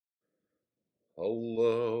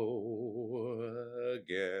Hello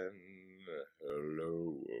again.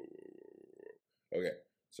 Hello. Okay,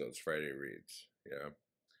 so it's Friday Reads, yeah?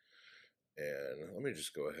 And let me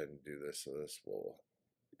just go ahead and do this so this will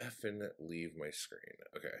effing leave my screen.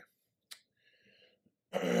 Okay.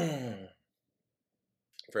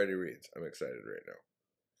 Friday Reads. I'm excited right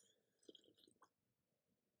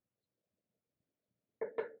now.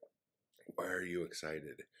 Why are you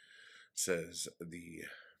excited? Says the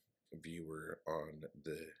viewer on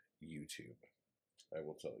the YouTube. I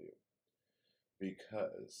will tell you.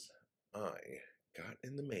 Because I got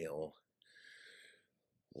in the mail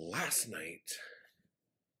last night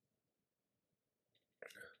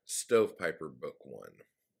Stovepiper Book 1.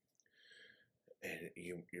 And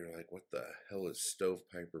you're like, what the hell is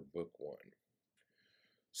Stovepiper Book 1?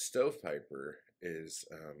 Stovepiper is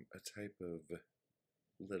a type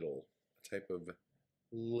of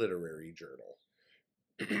literary journal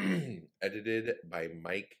edited by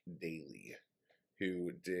Mike Daly,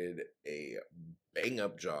 who did a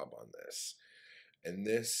bang-up job on this. And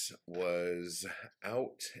this was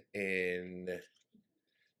out in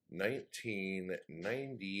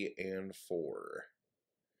 1994,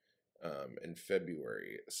 in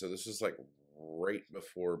February. So this was like right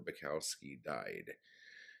before Bukowski died.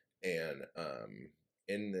 And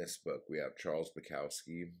in this book, we have Charles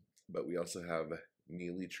Bukowski, but we also have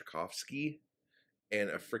Neely Tchaikovsky and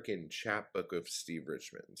a freaking chapbook of Steve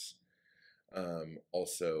Richmond's.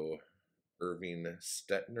 Also Irving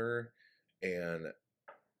Stettner and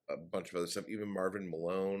a bunch of other stuff. Even Marvin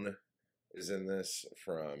Malone is in this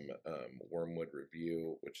from Wormwood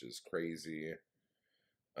Review, which is crazy.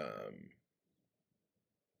 And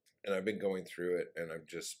I've been going through it, and I've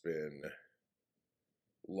just been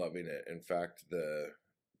loving it. In fact,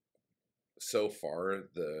 so far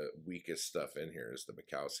the weakest stuff in here is the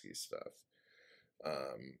Bukowski stuff.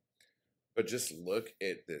 But just look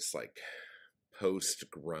at this like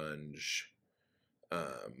post-grunge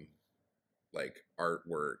like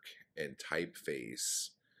artwork and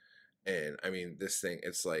typeface. And I mean, this thing,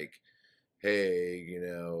 it's like, hey,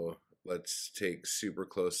 let's take super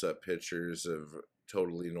close-up pictures of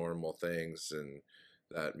totally normal things, and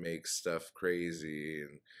that makes stuff crazy.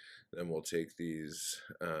 And then we'll take these,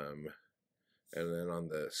 and then on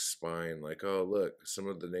the spine, like, oh, look, some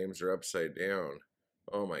of the names are upside down.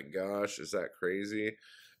 Oh my gosh, is that crazy?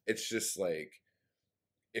 It's just like,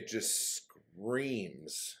 it just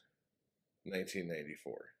screams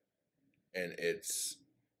 1994. And it's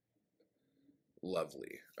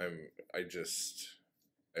lovely. I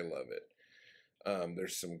love it.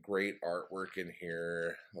 There's some great artwork in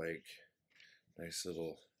here, like nice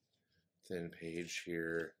little thin page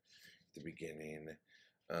here at the beginning.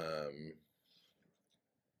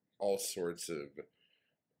 All sorts of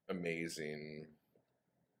amazing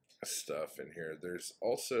stuff in here. There's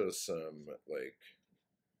also some like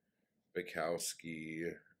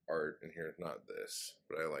Bukowski art in here. Not this,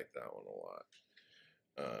 but I like that one a lot.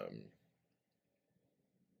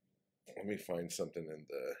 Let me find something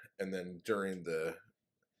and then during the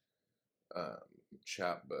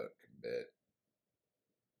chapbook bit,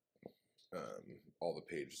 all the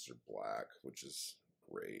pages are black, which is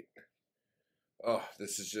great. Oh,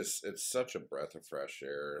 this is just, it's such a breath of fresh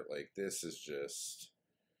air. Like, this is just,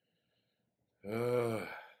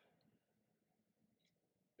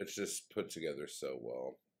 it's just put together so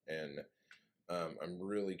well. And I'm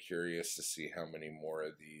really curious to see how many more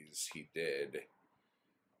of these he did,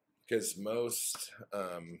 because most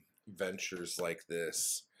ventures like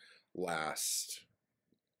this last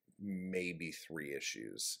maybe 3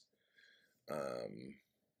 issues.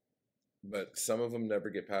 But some of them never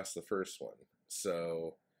get past the first one.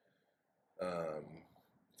 So,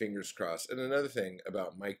 fingers crossed. And another thing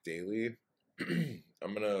about Mike Daly,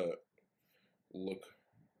 I'm going to look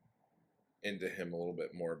into him a little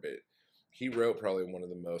bit more, but he wrote probably one of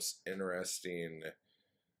the most interesting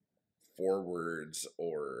forewords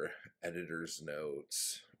or editor's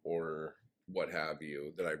notes or what have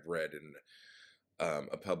you that I've read in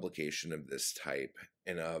a publication of this type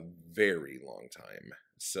in a very long time.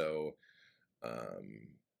 So,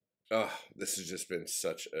 this has just been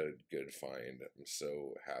such a good find. I'm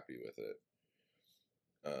so happy with it.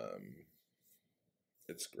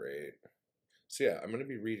 It's great. So yeah, I'm going to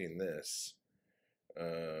be reading this.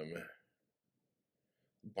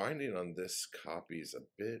 Binding on this copy is a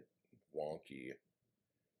bit wonky.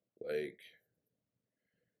 Like,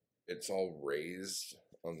 it's all raised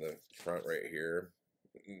on the front right here.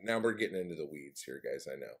 Now we're getting into the weeds here, guys,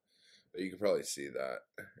 I know. But you can probably see that.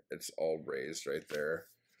 It's all raised right there.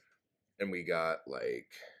 And we got, like,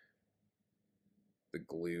 The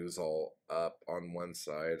glue's all up on one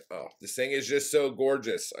side. Oh, this thing is just so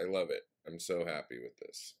gorgeous. I love it. I'm so happy with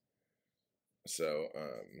this. So,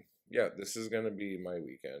 yeah, this is going to be my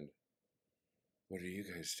weekend. What are you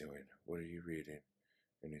guys doing? What are you reading?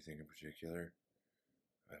 Anything in particular?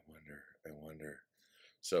 I wonder.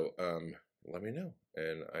 So, let me know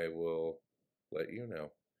and I will let you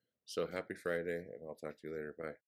know. So happy Friday and I'll talk to you later. Bye.